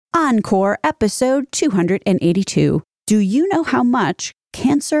Encore, episode 282. Do you know how much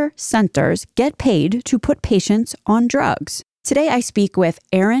cancer centers get paid to put patients on drugs? Today I speak with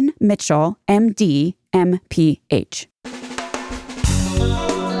Aaron Mitchell, MD, MPH.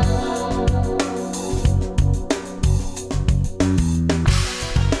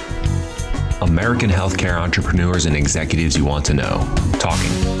 American healthcare entrepreneurs and executives you want to know.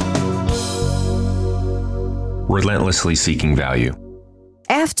 Talking. Relentlessly seeking value.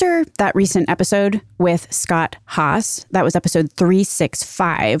 After that recent episode with Scott Haas, that was episode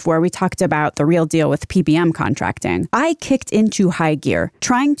 365, where we talked about the real deal with PBM contracting, I kicked into high gear,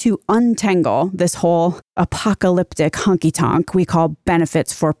 trying to untangle this whole apocalyptic honky-tonk we call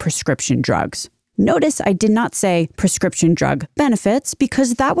benefits for prescription drugs. Notice I did not say prescription drug benefits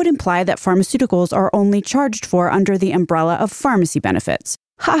because that would imply that pharmaceuticals are only charged for under the umbrella of pharmacy benefits.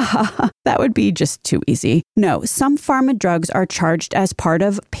 Ha ha ha, that would be just too easy. No, some pharma drugs are charged as part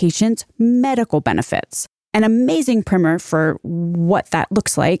of patients' medical benefits. An amazing primer for what that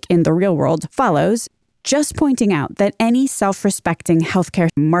looks like in the real world follows, just pointing out that any self-respecting healthcare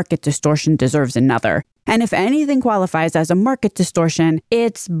market distortion deserves another. And if anything qualifies as a market distortion,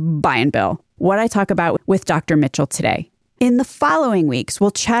 it's buy and bill. What I talk about with Dr. Mitchell today. In the following weeks, we'll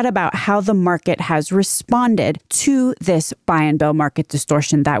chat about how the market has responded to this buy and bill market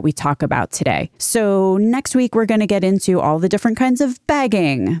distortion that we talk about today. So next week, we're going to get into all the different kinds of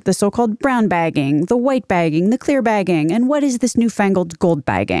bagging, the so-called brown bagging, the white bagging, the clear bagging, and what is this newfangled gold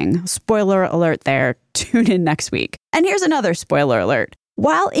bagging? Spoiler alert there. Tune in next week. And here's another spoiler alert.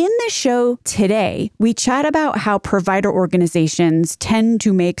 While in the show today, we chat about how provider organizations tend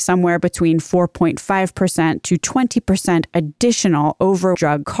to make somewhere between 4.5% to 20% additional over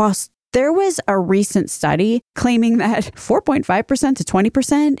drug costs, there was a recent study claiming that 4.5% to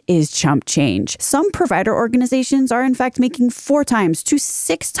 20% is chump change. Some provider organizations are in fact making 4 times to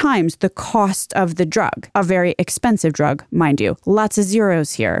 6 times the cost of the drug. A very expensive drug, mind you. Lots of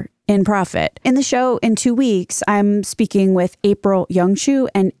zeros here. In profit. In the show in 2 weeks, I'm speaking with April Youngshu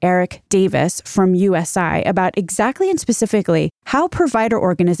and Eric Davis from USI about exactly and specifically how provider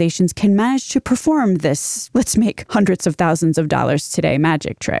organizations can manage to perform this, let's make hundreds of thousands of dollars today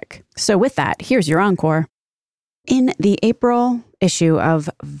magic trick. So with that, here's your encore. In the April issue of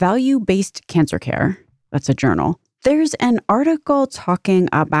Value-Based Cancer Care, that's a journal, there's an article talking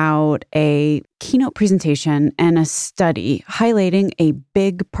about a keynote presentation and a study highlighting a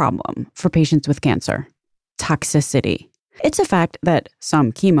big problem for patients with cancer: toxicity. It's a fact that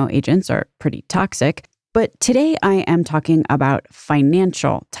some chemo agents are pretty toxic, but today I am talking about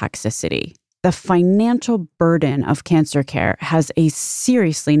financial toxicity. The financial burden of cancer care has a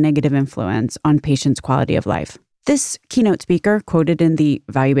seriously negative influence on patients' quality of life. This keynote speaker, quoted in the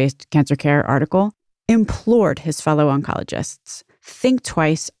Value-Based Cancer Care article, implored his fellow oncologists, think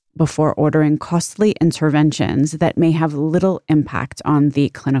twice before ordering costly interventions that may have little impact on the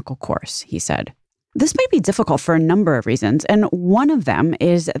clinical course, he said. This might be difficult for a number of reasons, and one of them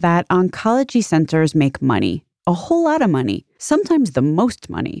is that oncology centers make money, a whole lot of money, sometimes the most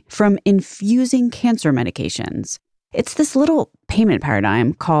money, from infusing cancer medications. It's this little payment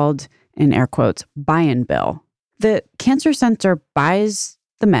paradigm called, in air quotes, buy and bill. The cancer center buys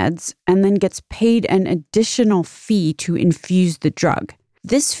the meds and then gets paid an additional fee to infuse the drug.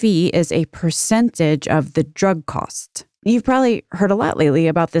 This fee is a percentage of the drug cost. You've probably heard a lot lately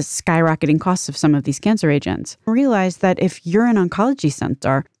about the skyrocketing costs of some of these cancer agents. Realize that if you're an oncology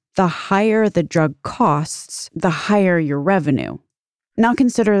center, the higher the drug costs, the higher your revenue. Now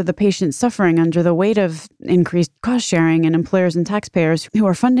consider the patient suffering under the weight of increased cost sharing and employers and taxpayers who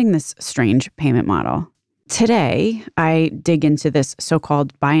are funding this strange payment model. Today, I dig into this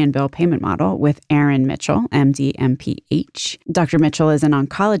so-called buy and bill payment model with Aaron Mitchell, MD, MPH. Dr. Mitchell is an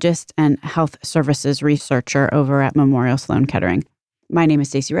oncologist and health services researcher over at Memorial Sloan Kettering. My name is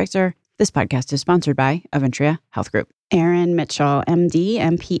Stacey Richter. This podcast is sponsored by Aventria Health Group. Aaron Mitchell, MD,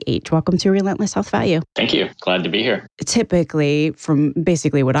 MPH. Welcome to Relentless Health Value. Thank you. Glad to be here. Typically, from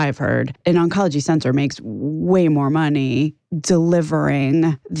basically what I've heard, an oncology center makes way more money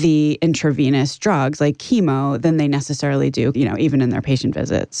delivering the intravenous drugs like chemo than they necessarily do, even in their patient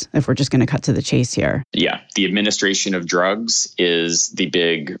visits, if we're just going to cut to the chase here. Yeah. The administration of drugs is the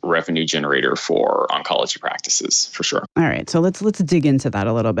big revenue generator for oncology practices, for sure. All right. So let's dig into that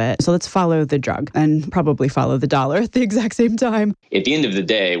a little bit. So let's follow the drug and probably follow the dollar at the exact same time. At the end of the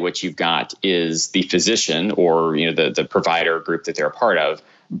day, what you've got is the physician or the provider group that they're a part of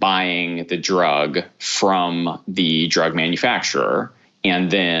buying the drug from the drug manufacturer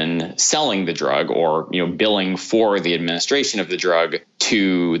and then selling the drug or billing for the administration of the drug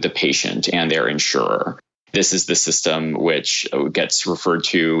to the patient and their insurer. This is the system which gets referred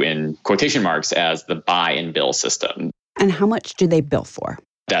to in quotation marks as the buy and bill system. And how much do they bill for?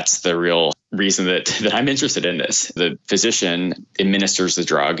 That's the real reason that I'm interested in this. The physician administers the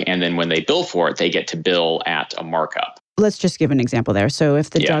drug, and then when they bill for it, they get to bill at a markup. Let's just give an example there. So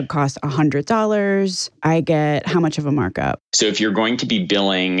if the drug costs $100, I get how much of a markup? So if you're going to be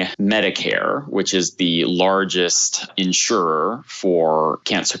billing Medicare, which is the largest insurer for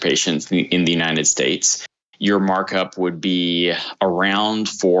cancer patients in the United States, your markup would be around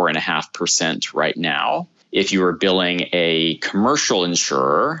 4.5% right now. If you are billing a commercial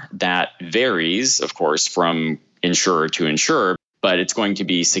insurer, that varies, of course, from insurer to insurer, but it's going to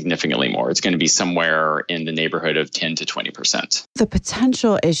be significantly more. It's going to be somewhere in the neighborhood of 10 to 20%. The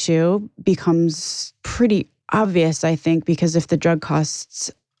potential issue becomes pretty obvious, I think, because if the drug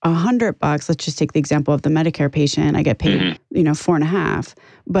costs $100, let's just take the example of the Medicare patient, I get paid, $4.50.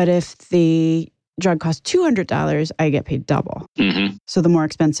 But if the drug costs $200, I get paid double. So the more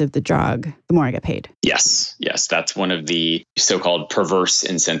expensive the drug, the more I get paid. Yes. That's one of the so-called perverse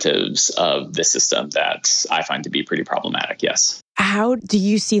incentives of the system that I find to be pretty problematic. Yes. How do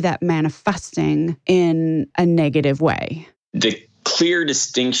you see that manifesting in a negative way? The clear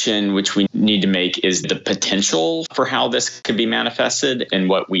distinction which we need to make is the potential for how this could be manifested and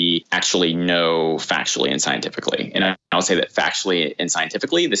what we actually know factually and scientifically. And I'll say that factually and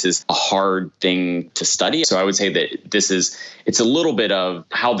scientifically, this is a hard thing to study. So I would say that it's a little bit of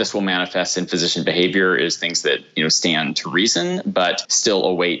how this will manifest in physician behavior is things that, stand to reason, but still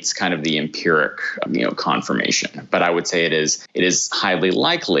awaits kind of the empiric, confirmation. But I would say it is highly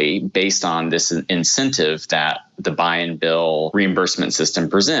likely based on this incentive that the buy and bill reimbursement system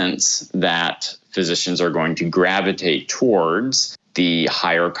presents that physicians are going to gravitate towards the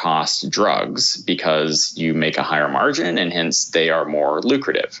higher cost drugs because you make a higher margin and hence they are more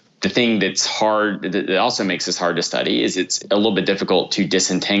lucrative. The thing that also makes this hard to study is it's a little bit difficult to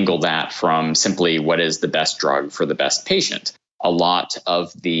disentangle that from simply what is the best drug for the best patient. A lot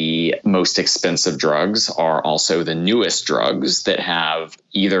of the most expensive drugs are also the newest drugs that have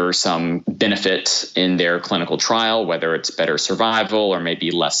either some benefit in their clinical trial, whether it's better survival or maybe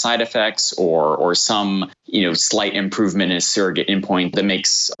less side effects or some, slight improvement in a surrogate endpoint that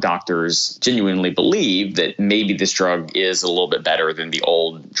makes doctors genuinely believe that maybe this drug is a little bit better than the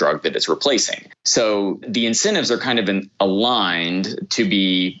old drug that it's replacing. So the incentives are kind of aligned to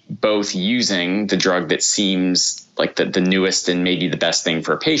be both using the drug that seems like the newest and maybe the best thing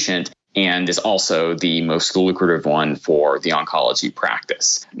for a patient and is also the most lucrative one for the oncology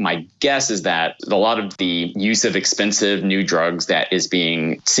practice. My guess is that a lot of the use of expensive new drugs that is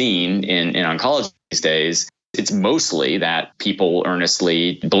being seen in oncology these days, it's mostly that people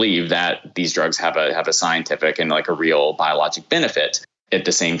earnestly believe that these drugs have a scientific and like a real biologic benefit. At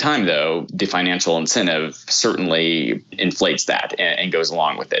the same time, though, the financial incentive certainly inflates that and goes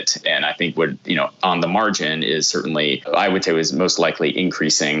along with it. And I think on the margin is certainly, I would say, was most likely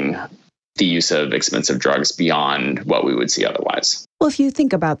increasing the use of expensive drugs beyond what we would see otherwise. Well, if you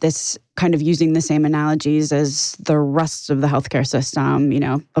think about this kind of using the same analogies as the rest of the healthcare system,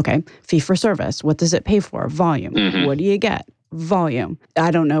 fee for service, what does it pay for? Volume. What do you get? Volume.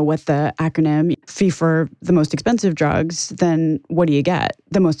 I don't know what the acronym fee for the most expensive drugs, then what do you get?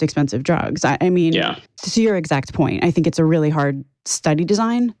 The most expensive drugs. I mean, to your exact point, I think it's a really hard study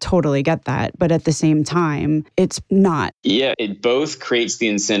design. Totally get that. But at the same time, it's not. Yeah, it both creates the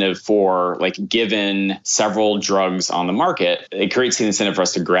incentive for, given several drugs on the market, it creates the incentive for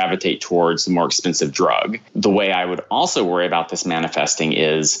us to gravitate towards the more expensive drug. The way I would also worry about this manifesting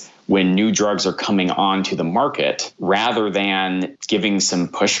is when new drugs are coming onto the market, rather than giving some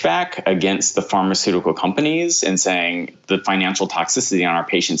pushback against the pharmaceutical companies and saying the financial toxicity on our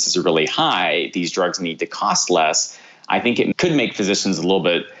patients is really high, these drugs need to cost less, I think it could make physicians a little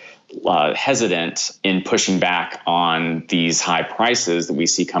bit hesitant in pushing back on these high prices that we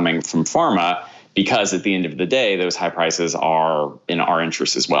see coming from pharma, because at the end of the day, those high prices are in our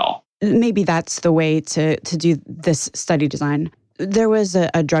interest as well. Maybe that's the way to do this study design. There was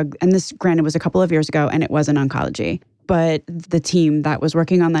a drug, and this granted was a couple of years ago, and it was in oncology. But the team that was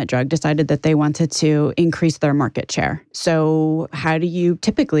working on that drug decided that they wanted to increase their market share. So how do you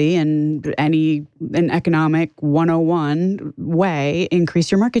typically, in an economic 101 way,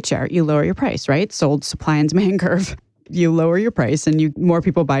 increase your market share? You lower your price, right? Sold supply and demand curve. You lower your price and more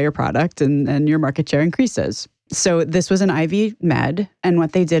people buy your product and your market share increases. So this was an IV med. And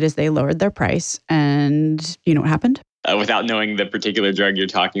what they did is they lowered their price. And you know what happened? Without knowing the particular drug you're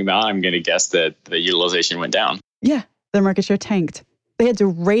talking about, I'm going to guess that the utilization went down. Yeah, their market share tanked. They had to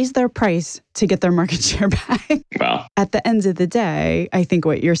raise their price to get their market share back. Wow. At the end of the day, I think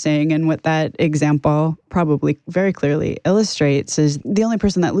what you're saying and what that example probably very clearly illustrates is the only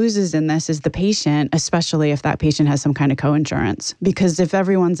person that loses in this is the patient, especially if that patient has some kind of coinsurance. Because if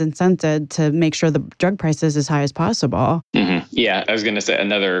everyone's incented to make sure the drug price is as high as possible. Mm-hmm. Yeah, I was going to say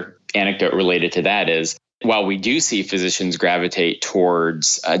another anecdote related to that is, while we do see physicians gravitate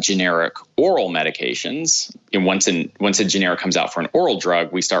towards generic oral medications, and once a generic comes out for an oral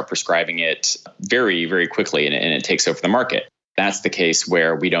drug, we start prescribing it very, very quickly and it takes over the market. That's the case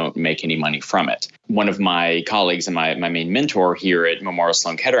where we don't make any money from it. One of my colleagues and my main mentor here at Memorial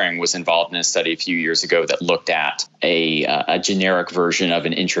Sloan Kettering was involved in a study a few years ago that looked at a generic version of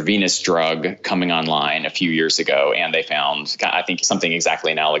an intravenous drug coming online a few years ago. And they found, I think, something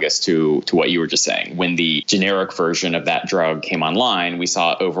exactly analogous to what you were just saying. When the generic version of that drug came online, we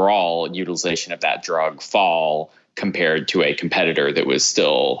saw overall utilization of that drug fall compared to a competitor that was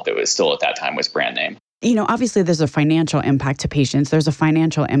still at that time was brand name. Obviously there's a financial impact to patients. There's a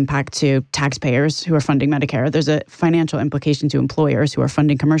financial impact to taxpayers who are funding Medicare. There's a financial implication to employers who are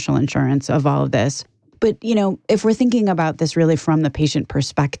funding commercial insurance of all of this. But, if we're thinking about this really from the patient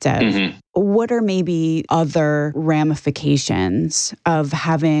perspective, what are maybe other ramifications of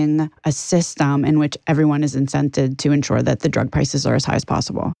having a system in which everyone is incented to ensure that the drug prices are as high as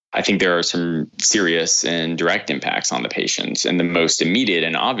possible? I think there are some serious and direct impacts on the patients. And the most immediate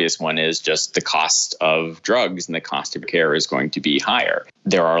and obvious one is just the cost of drugs and the cost of care is going to be higher.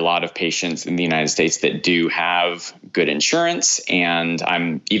 There are a lot of patients in the United States that do have good insurance. And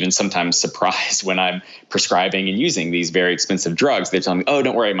I'm even sometimes surprised when I'm prescribing and using these very expensive drugs. They tell me, oh,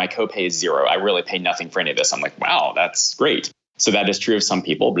 don't worry, my copay is $0. I really pay nothing for any of this. I'm like, wow, that's great. So that is true of some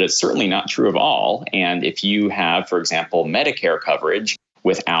people, but it's certainly not true of all. And if you have, for example, Medicare coverage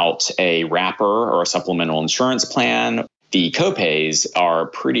without a wrapper or a supplemental insurance plan, the copays are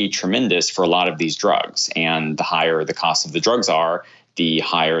pretty tremendous for a lot of these drugs. And the higher the cost of the drugs are, the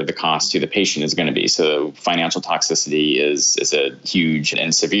higher the cost to the patient is going to be. So financial toxicity is a huge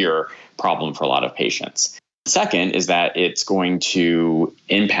and severe problem for a lot of patients. Second is that it's going to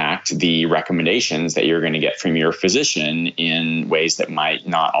impact the recommendations that you're going to get from your physician in ways that might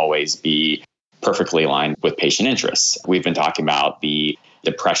not always be perfectly aligned with patient interests. We've been talking about the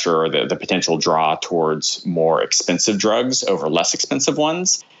pressure or the potential draw towards more expensive drugs over less expensive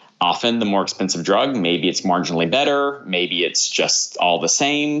ones. Often the more expensive drug, maybe it's marginally better, maybe it's just all the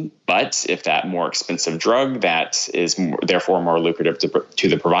same. But if that more expensive drug that is therefore more lucrative to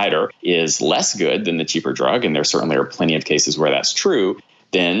the provider is less good than the cheaper drug, and there certainly are plenty of cases where that's true,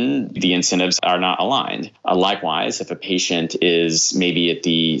 then the incentives are not aligned. Likewise, if a patient is maybe at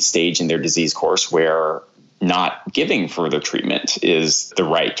the stage in their disease course where not giving further treatment is the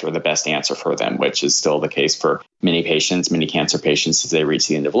right or the best answer for them, which is still the case for many patients, many cancer patients as they reach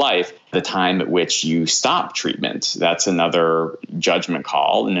the end of life. The time at which you stop treatment, that's another judgment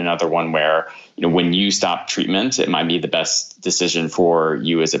call, and another one where, when you stop treatment, it might be the best decision for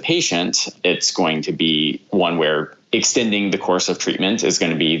you as a patient. It's going to be one where extending the course of treatment is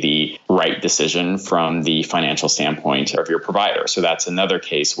going to be the right decision from the financial standpoint of your provider. So that's another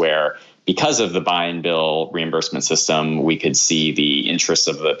case where, because of the buy and bill reimbursement system, we could see the interests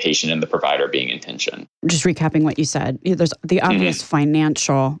of the patient and the provider being in tension. Just recapping what you said, there's the obvious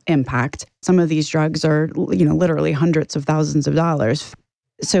financial impact. Some of these drugs are, literally hundreds of thousands of dollars.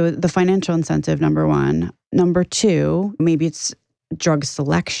 So the financial incentive, number one. Number two, maybe it's drug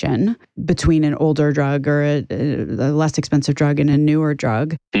selection between an older drug or a less expensive drug and a newer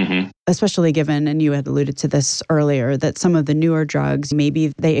drug, especially given, and you had alluded to this earlier, that some of the newer drugs,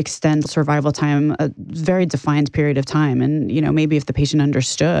 maybe they extend survival time a very defined period of time. And, maybe if the patient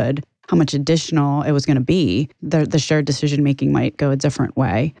understood how much additional it was going to be, the shared decision-making might go a different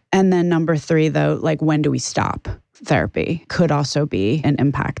way. And then number three, though, when do we stop therapy could also be an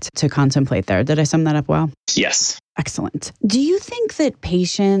impact to contemplate there. Did I sum that up well? Yes. Excellent. Do you think that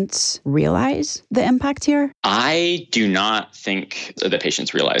patients realize the impact here? I do not think that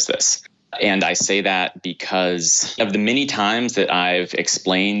patients realize this. And I say that because of the many times that I've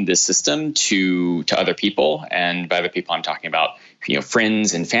explained this system to other people, and by other people I'm talking about,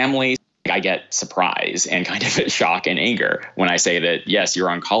 friends and family. I get surprise and kind of shock and anger when I say that, yes, your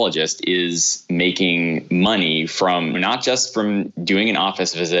oncologist is making money from not just from doing an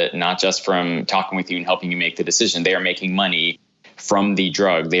office visit, not just from talking with you and helping you make the decision. They are making money from the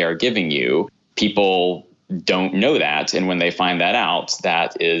drug they are giving you. People don't know that. And when they find that out,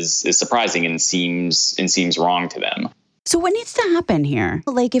 that is surprising and seems wrong to them. So what needs to happen here?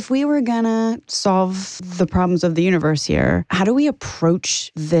 If we were going to solve the problems of the universe here, how do we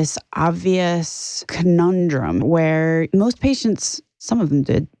approach this obvious conundrum where most patients some of them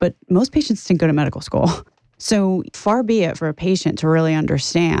did, but most patients didn't go to medical school. So far be it for a patient to really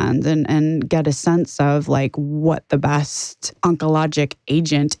understand and get a sense of like what the best oncologic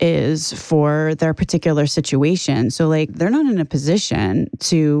agent is for their particular situation. So like they're not in a position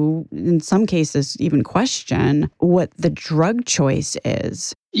to, in some cases, even question what the drug choice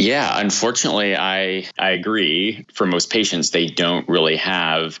is. Yeah, unfortunately, I agree. For most patients, they don't really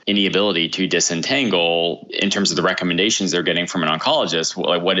have any ability to disentangle in terms of the recommendations they're getting from an oncologist,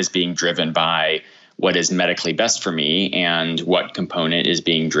 like what is being driven by what is medically best for me and what component is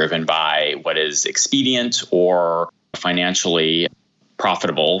being driven by what is expedient or financially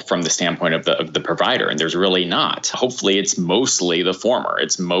profitable from the standpoint of the provider. And there's really not. Hopefully, it's mostly the former.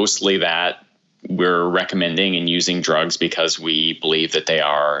 It's mostly that we're recommending and using drugs because we believe that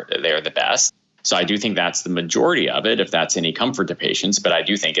they're the best. So I do think that's the majority of it, if that's any comfort to patients. But I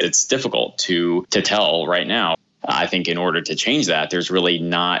do think it's difficult to tell right now. I think in order to change that, there's really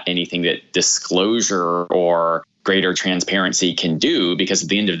not anything that disclosure or greater transparency can do, because at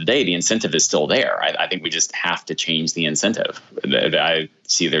the end of the day, the incentive is still there. I think we just have to change the incentive. I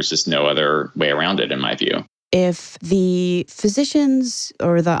see there's just no other way around it, in my view. If the physicians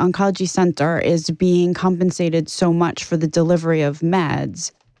or the oncology center is being compensated so much for the delivery of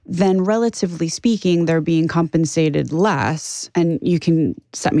meds, then relatively speaking, they're being compensated less. And you can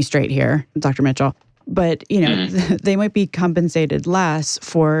set me straight here, Dr. Mitchell. But, they might be compensated less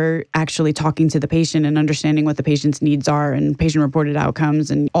for actually talking to the patient and understanding what the patient's needs are and patient-reported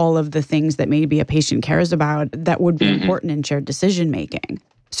outcomes and all of the things that maybe a patient cares about that would be important in shared decision-making.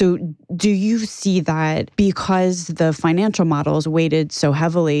 So do you see that because the financial model is weighted so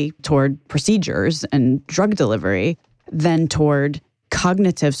heavily toward procedures and drug delivery than toward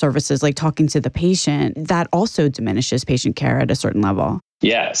cognitive services like talking to the patient, that also diminishes patient care at a certain level?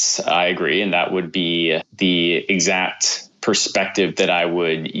 Yes, I agree. And that would be the exact perspective that I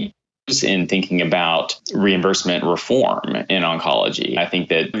would use in thinking about reimbursement reform in oncology. I think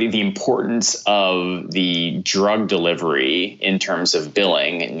that the importance of the drug delivery in terms of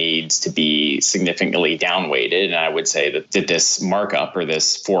billing needs to be significantly downweighted. And I would say that this markup or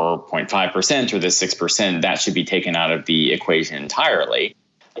this 4.5% or this 6%, that should be taken out of the equation entirely.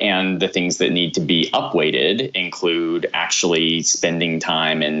 And the things that need to be upweighted include actually spending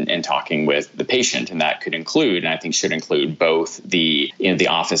time and talking with the patient. And that could include, and I think should include, both the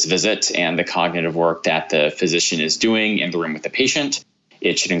office visit and the cognitive work that the physician is doing in the room with the patient.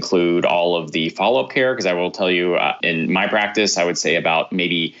 It should include all of the follow-up care, because I will tell you in my practice, I would say about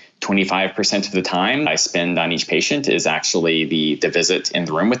maybe 25% of the time I spend on each patient is actually the visit in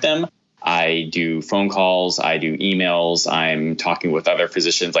the room with them. I do phone calls, I do emails, I'm talking with other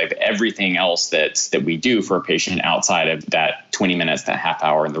physicians, like everything else that we do for a patient outside of that 20 minutes, that half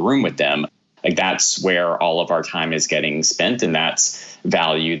hour in the room with them. Like that's where all of our time is getting spent. And that's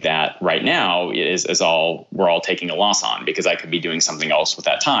value that right now we're all taking a loss on, because I could be doing something else with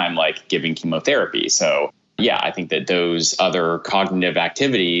that time, like giving chemotherapy. So yeah, I think that those other cognitive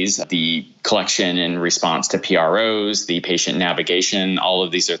activities, the collection and response to PROs, the patient navigation, all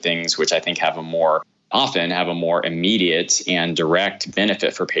of these are things which I think often have a more immediate and direct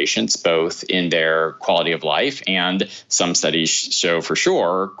benefit for patients, both in their quality of life and some studies show for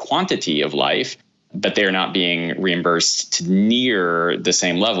sure quantity of life, but they're not being reimbursed to near the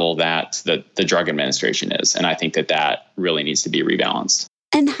same level that the drug administration is. And I think that really needs to be rebalanced.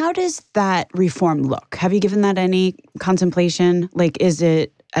 And how does that reform look? Have you given that any contemplation? Like, is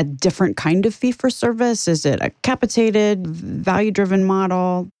it a different kind of fee for service? Is it a capitated, value-driven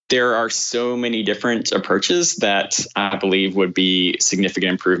model? There are so many different approaches that I believe would be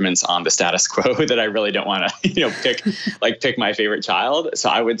significant improvements on the status quo that I really don't want to, pick my favorite child. So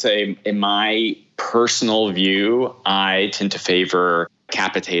I would say, in my personal view, I tend to favor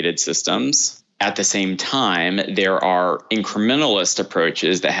capitated systems. At the same time, there are incrementalist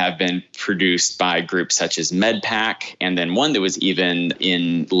approaches that have been produced by groups such as MedPAC, and then one that was even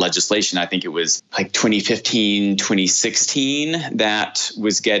in legislation, I think it was like 2015, 2016, that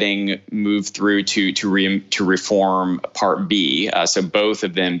was getting moved through to reform Part B. So both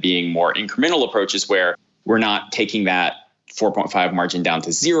of them being more incremental approaches where we're not taking that 4.5 margin down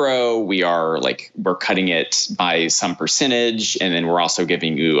to zero. We're cutting it by some percentage. And then we're also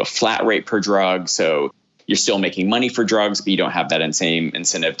giving you a flat rate per drug. So you're still making money for drugs, but you don't have that same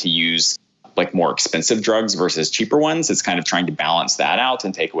incentive to use like more expensive drugs versus cheaper ones. It's kind of trying to balance that out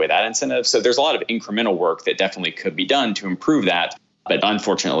and take away that incentive. So there's a lot of incremental work that definitely could be done to improve that. But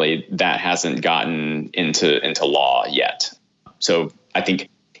unfortunately, that hasn't gotten into law yet. So I think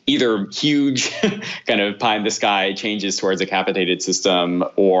either huge kind of pie in the sky changes towards a capitated system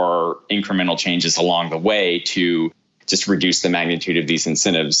or incremental changes along the way to just reduce the magnitude of these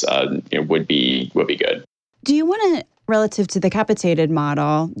incentives would be good. Do you want to, relative to the capitated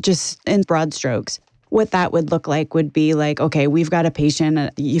model, just in broad strokes, what that would look like would be like, okay, we've got a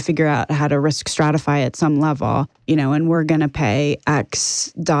patient, you figure out how to risk stratify at some level, and we're going to pay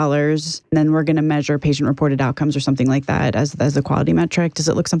X dollars, and then we're going to measure patient-reported outcomes or something like that as a quality metric. Does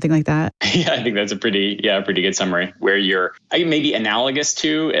it look something like that? Yeah, I think that's a pretty good summary, where you're maybe analogous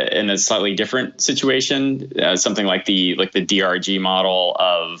to, in a slightly different situation, something like the DRG model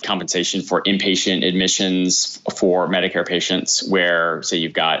of compensation for inpatient admissions for Medicare patients, where, say,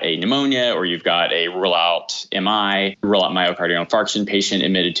 you've got a pneumonia or you've got a rule-out myocardial infarction patient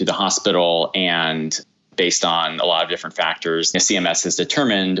admitted to the hospital, and based on a lot of different factors, CMS has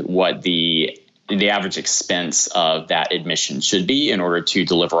determined what the average expense of that admission should be in order to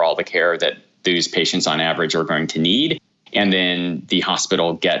deliver all the care that those patients on average are going to need. And then the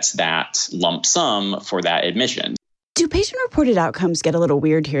hospital gets that lump sum for that admission. Do patient-reported outcomes get a little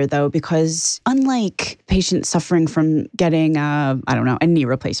weird here, though? Because unlike patients suffering from getting, a knee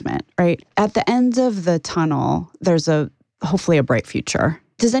replacement, right? At the end of the tunnel, there's hopefully a bright future.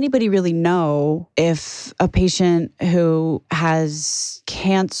 Does anybody really know if a patient who has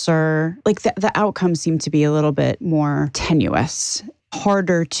cancer, like the outcomes seem to be a little bit more tenuous,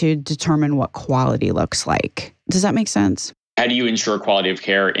 harder to determine what quality looks like? Does that make sense? How do you ensure quality of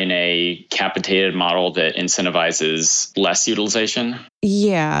care in a capitated model that incentivizes less utilization?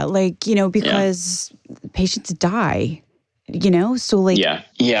 Yeah, because patients die, so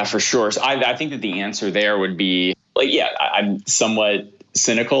Yeah, for sure. So I think that the answer there would be I'm somewhat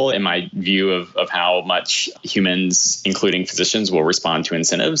cynical in my view of how much humans, including physicians, will respond to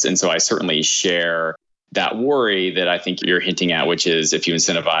incentives. And so I certainly share that worry that I think you're hinting at, which is if you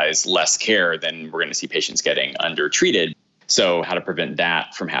incentivize less care, then we're going to see patients getting undertreated. So how to prevent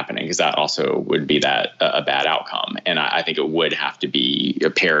that from happening, because that also would be a bad outcome. And I think it would have to be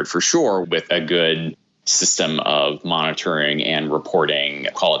paired for sure with a good system of monitoring and reporting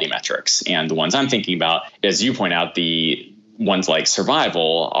quality metrics. And the ones I'm thinking about, as you point out, the ones like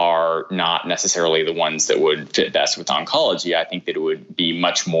survival are not necessarily the ones that would fit best with oncology. I think that it would be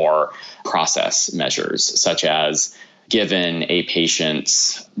much more process measures, such as given a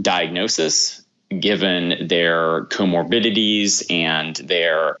patient's diagnosis, given their comorbidities and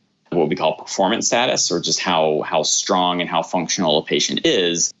their what we call performance status, or just how strong and how functional a patient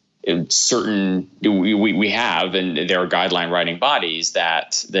is. We have, and there are guideline writing bodies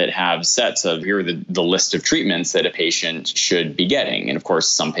that have sets of, here are the list of treatments that a patient should be getting. And of course,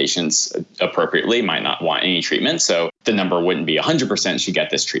 some patients appropriately might not want any treatment. So the number wouldn't be 100% should get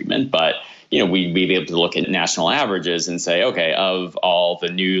this treatment. But, we'd be able to look at national averages and say, okay, of all the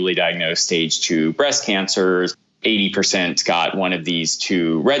newly diagnosed stage 2 breast cancers, 80% got one of these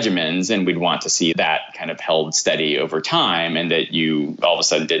two regimens, and we'd want to see that kind of held steady over time, and that you all of a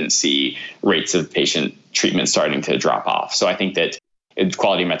sudden didn't see rates of patient treatment starting to drop off. So I think that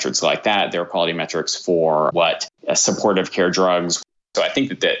quality metrics like that, there are quality metrics for what supportive care drugs. So I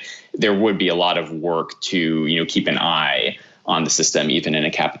think that there would be a lot of work to keep an eye on the system, even in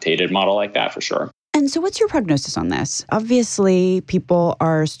a capitated model like that, for sure. And so what's your prognosis on this? Obviously, people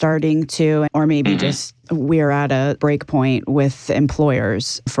are starting to, or maybe just we're at a break point with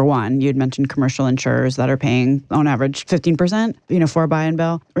employers. For one, you'd mentioned commercial insurers that are paying on average 15%, for a buy and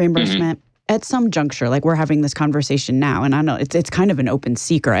bill reimbursement. At some juncture, like we're having this conversation now, and I know it's kind of an open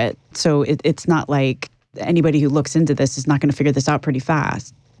secret. So it's not like anybody who looks into this is not going to figure this out pretty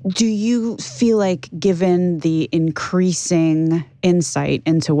fast. Do you feel like, given the increasing insight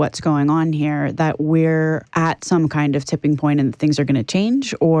into what's going on here, that we're at some kind of tipping point and things are going to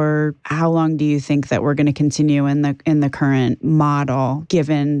change? Or how long do you think that we're going to continue in the current model,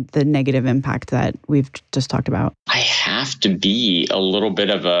 given the negative impact that we've just talked about? I have to be a little bit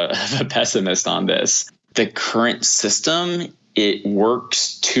of a pessimist on this. The current system, it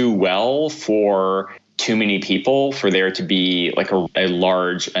works too well for too many people for there to be like a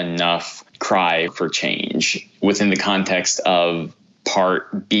large enough cry for change within the context of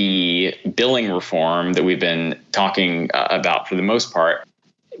Part B billing reform that we've been talking about for the most part.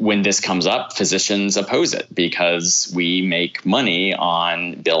 When this comes up, physicians oppose it because we make money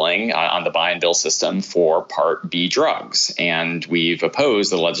on billing, on the buy and bill system for Part B drugs. And we've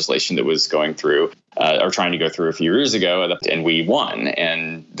opposed the legislation that was going through or trying to go through a few years ago, and we won.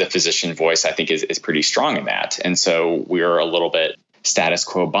 And the physician voice, I think, is pretty strong in that. And so we're a little bit status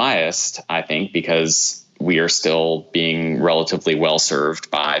quo biased, I think, because we are still being relatively well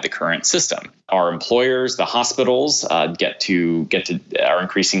served by the current system. Our employers, the hospitals, are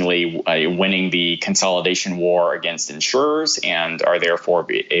increasingly winning the consolidation war against insurers, and are therefore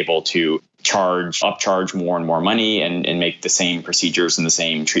able to upcharge more and more money and make the same procedures and the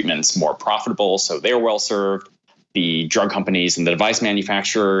same treatments more profitable. So they're well served. The drug companies and the device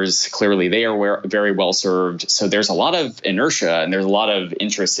manufacturers, clearly they are very well served. So there's a lot of inertia and there's a lot of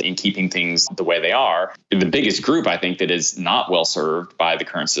interest in keeping things the way they are. The biggest group, I think, that is not well served by the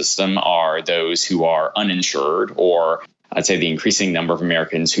current system are those who are uninsured, or I'd say the increasing number of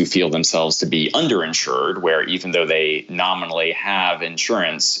Americans who feel themselves to be underinsured, where even though they nominally have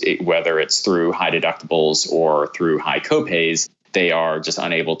insurance, whether it's through high deductibles or through high copays, they are just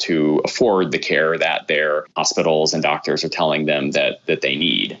unable to afford the care that their hospitals and doctors are telling them that they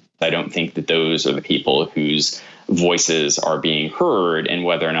need. I don't think that those are the people whose voices are being heard and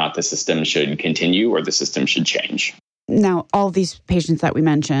whether or not the system should continue or the system should change. Now, all these patients that we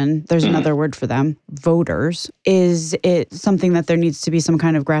mentioned, there's another word for them, voters. Is it something that there needs to be some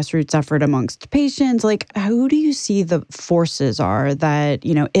kind of grassroots effort amongst patients? Like, who do you see the forces are that,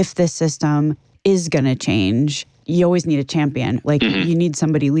 if this system is going to change, you always need a champion. Like, you need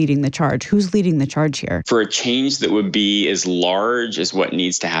somebody leading the charge. Who's leading the charge here? For a change that would be as large as what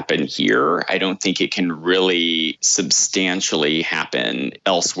needs to happen here, I don't think it can really substantially happen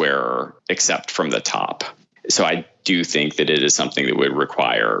elsewhere except from the top. So I do think that it is something that would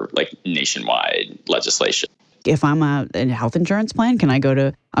require nationwide legislation. If I'm a health insurance plan, can I go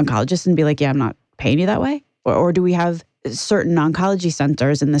to oncologist and be like, yeah, I'm not paying you that way? Or do we have certain oncology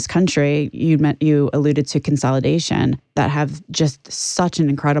centers in this country, you alluded to consolidation, that have just such an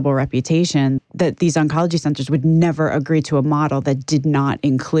incredible reputation that these oncology centers would never agree to a model that did not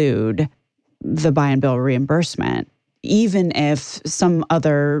include the buy and bill reimbursement, even if some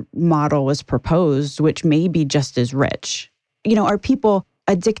other model was proposed, which may be just as rich. Are people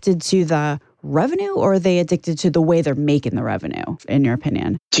addicted to the revenue, or are they addicted to the way they're making the revenue, in your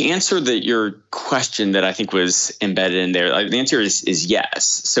opinion? To answer your question that I think was embedded in there, the answer is yes.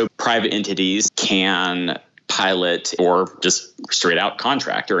 So private entities can pilot or just straight out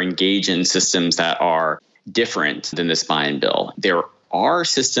contract or engage in systems that are different than this buy and bill. There are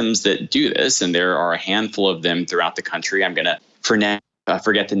systems that do this, and there are a handful of them throughout the country. I'm going to, for now,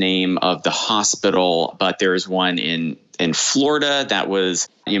 forget the name of the hospital, but there's one in Florida that was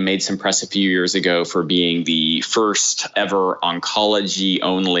made some press a few years ago for being the first ever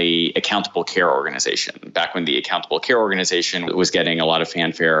oncology-only accountable care organization. Back when the accountable care organization was getting a lot of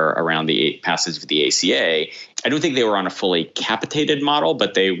fanfare around the passage of the ACA, I don't think they were on a fully capitated model,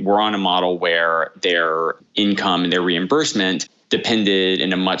 but they were on a model where their income and their reimbursement depended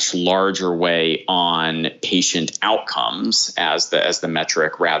in a much larger way on patient outcomes as the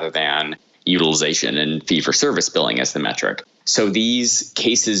metric rather than utilization and fee-for-service billing as the metric. So these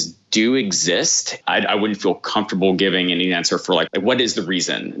cases do exist. I wouldn't feel comfortable giving any answer for what is the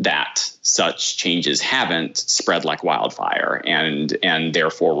reason that such changes haven't spread like wildfire and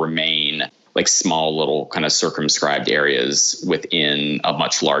therefore remain like small little kind of circumscribed areas within a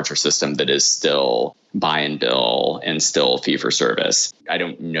much larger system that is still buy and bill and still fee for service. I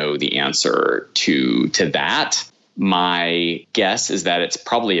don't know the answer to that. My guess is that it's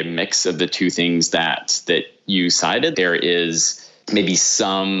probably a mix of the two things that you cited. There is maybe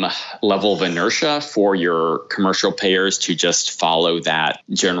some level of inertia for your commercial payers to just follow that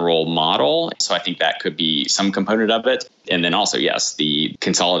general model. So I think that could be some component of it. And then also, yes, the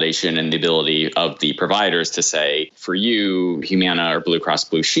consolidation and the ability of the providers to say, for you, Humana or Blue Cross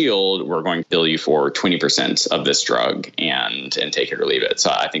Blue Shield, we're going to bill you for 20% of this drug and take it or leave it.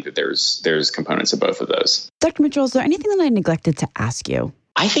 So I think that there's components of both of those. Dr. Mitchell, is there anything that I neglected to ask you?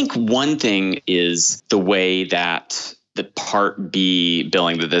 I think one thing is the way that the Part B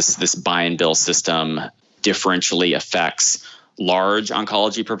billing, that this buy and bill system differentially affects large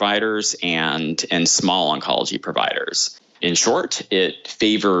oncology providers and small oncology providers. In short, it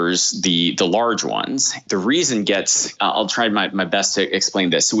favors the large ones. The reason I'll try my best to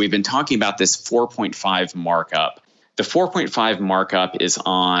explain this. So we've been talking about this 4.5 markup. The 4.5 markup is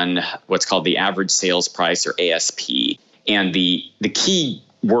on what's called the average sales price, or ASP. And the key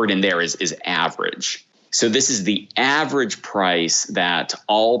word in there is average. So this is the average price that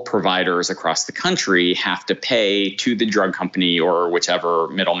all providers across the country have to pay to the drug company or whichever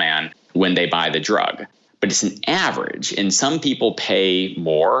middleman when they buy the drug. But it's an average, and some people pay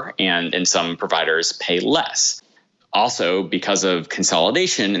more and some providers pay less. Also, because of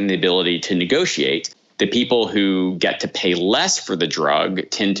consolidation and the ability to negotiate, the people who get to pay less for the drug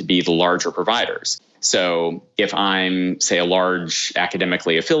tend to be the larger providers. So if I'm, say, a large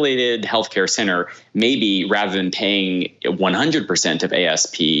academically affiliated healthcare center, maybe rather than paying 100% of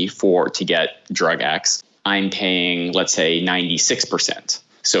ASP to get drug X, I'm paying, let's say, 96%.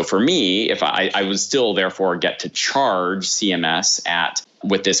 So for me, if I would still therefore get to charge CMS at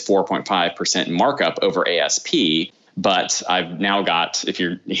with this 4.5% markup over ASP. But I've now got, if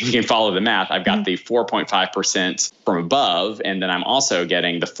you can follow the math, I've got the 4.5% from above, and then I'm also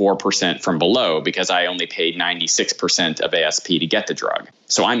getting the 4% from below because I only paid 96% of ASP to get the drug.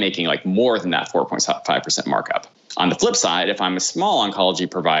 So I'm making like more than that 4.5% markup. On the flip side, if I'm a small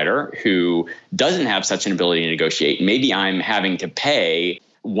oncology provider who doesn't have such an ability to negotiate, maybe I'm having to pay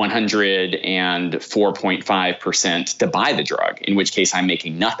 104.5% to buy the drug, in which case I'm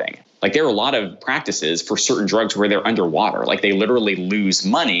making nothing. Like there are a lot of practices for certain drugs where they're underwater. Like they literally lose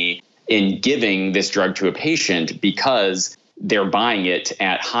money in giving this drug to a patient because they're buying it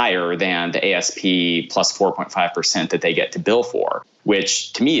at higher than the ASP plus 4.5% that they get to bill for,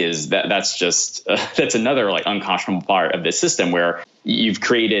 which to me is that's just that's another like unconscionable part of this system where you've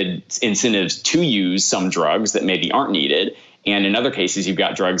created incentives to use some drugs that maybe aren't needed. And in other cases, you've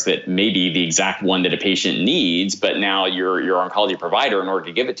got drugs that may be the exact one that a patient needs, but now your oncology provider, in order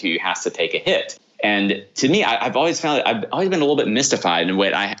to give it to you, has to take a hit. And to me, I've always been a little bit mystified. And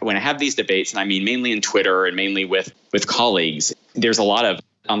when I have these debates, and I mean mainly in Twitter and mainly with colleagues, there's a lot of,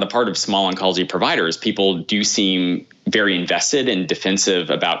 on the part of small oncology providers, people do seem very invested and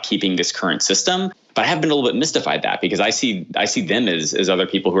defensive about keeping this current system. But I have been a little bit mystified that because I see them as other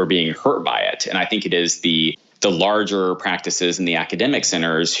people who are being hurt by it. And I think it is the larger practices in the academic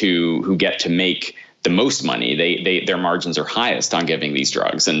centers who get to make the most money. Their margins are highest on giving these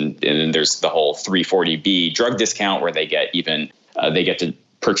drugs. And then there's the whole 340B drug discount where they get to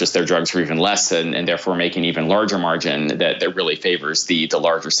purchase their drugs for even less and therefore make an even larger margin that really favors the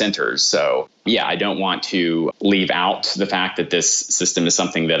larger centers. So yeah, I don't want to leave out the fact that this system is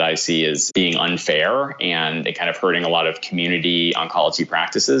something that I see as being unfair and kind of hurting a lot of community oncology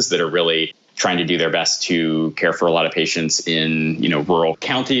practices that are really trying to do their best to care for a lot of patients in, rural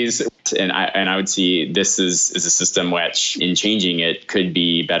counties. And I would see this is a system which, in changing it, could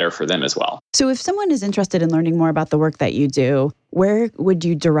be better for them as well. So if someone is interested in learning more about the work that you do, where would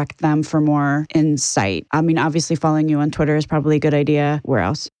you direct them for more insight? I mean, obviously following you on Twitter is probably a good idea. Where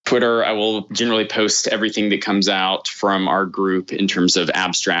else? Twitter, I will generally post everything that comes out from our group in terms of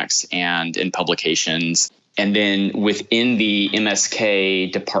abstracts and in publications. And then within the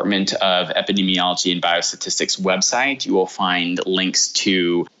MSK Department of Epidemiology and Biostatistics website, you will find links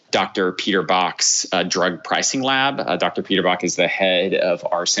to Dr. Peter Bach's drug pricing lab. Dr. Peter Bach is the head of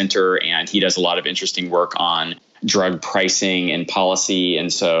our center, and he does a lot of interesting work on drug pricing and policy.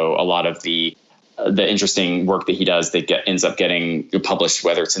 And so a lot of the interesting work that he does that ends up getting published,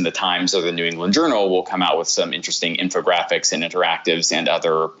 whether it's in the Times or the New England Journal, will come out with some interesting infographics and interactives and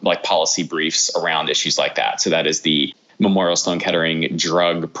other like policy briefs around issues like that. So that is the Memorial Sloan Kettering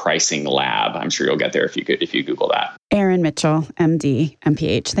Drug Pricing Lab. I'm sure you'll get there if you Google that. Erin Mitchell, MD,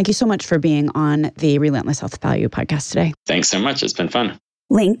 MPH. Thank you so much for being on the Relentless Health Value podcast today. Thanks so much. It's been fun.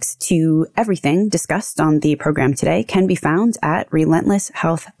 Links to everything discussed on the program today can be found at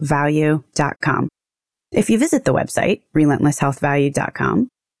relentlesshealthvalue.com. If you visit the website, relentlesshealthvalue.com,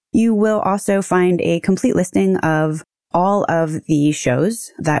 you will also find a complete listing of all of the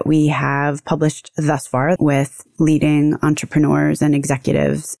shows that we have published thus far with leading entrepreneurs and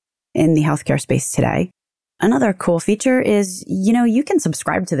executives in the healthcare space today. Another cool feature is, you can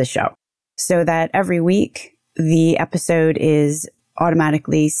subscribe to the show so that every week the episode is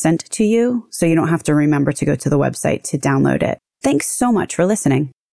automatically sent to you, so you don't have to remember to go to the website to download it. Thanks so much for listening.